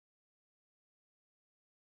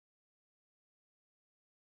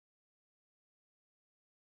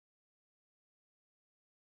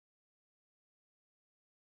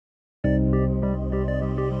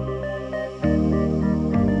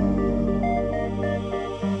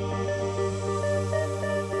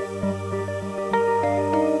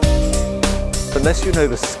unless you know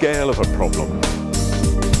the scale of a problem.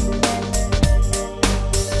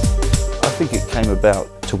 I think it came about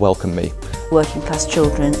to welcome me. Working class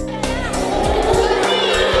children.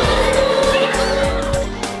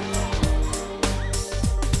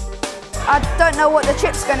 I don't know what the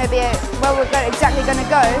trip's going to be, where we're exactly going to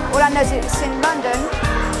go. All I know is it's in London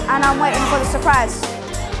and I'm waiting for the surprise.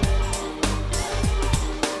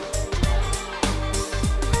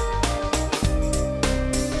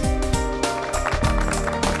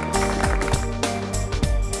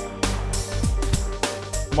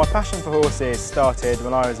 My passion for horses started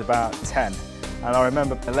when I was about 10, and I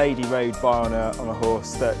remember a lady rode by on a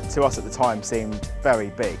horse that to us at the time seemed very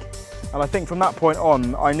big. And I think from that point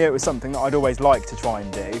on I knew it was something that I'd always liked to try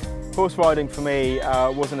and do. Horse riding for me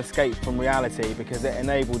was an escape from reality because it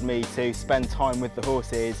enabled me to spend time with the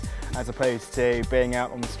horses as opposed to being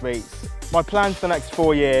out on the streets. My plan for the next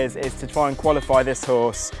 4 years is to try and qualify this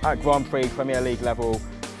horse at Grand Prix Premier League level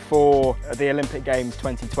for the Olympic Games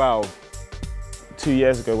 2012. 2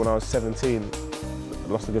 years ago when I was 17, I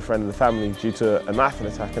lost a good friend in the family due to a knife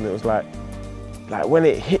attack, and it was like when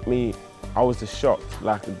it hit me, I was just shocked.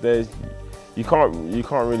 Like you can't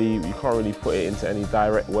really put it into any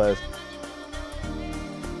direct words.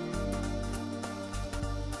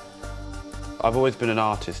 I've always been an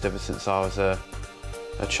artist ever since I was a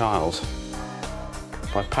child.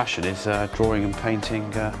 My passion is drawing and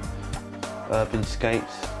painting urban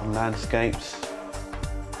scapes and landscapes.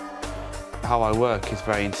 How I work is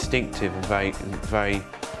very instinctive and very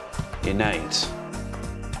innate.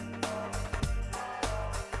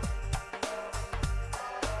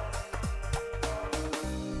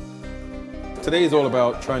 Today is all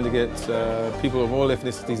about trying to get people of all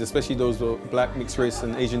ethnicities, especially those of black, mixed race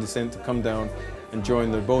and Asian descent, to come down and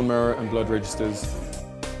join the bone marrow and blood registers.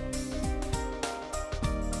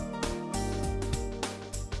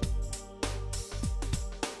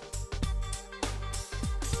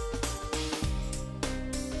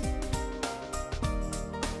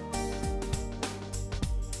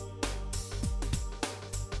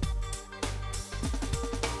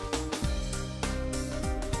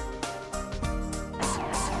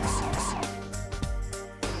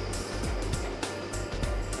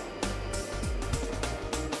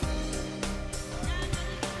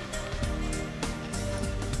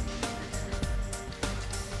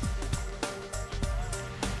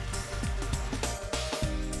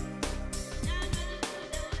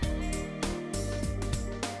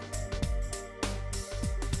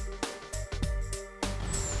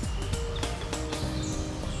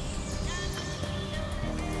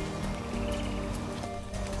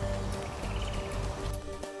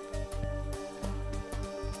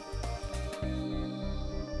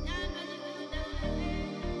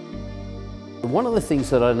 One of the things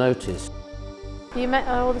that I noticed... You met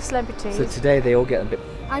all the celebrities? So today they all get a bit...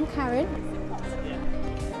 I'm Karen.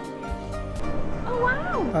 Oh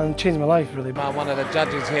wow! And changed my life really. I'm one of the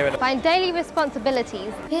judges here. Find daily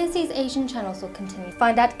responsibilities. PSC's Asian channels will continue.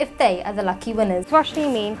 Find out if they are the lucky winners. Roshni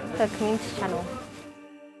Amin, the Community Channel.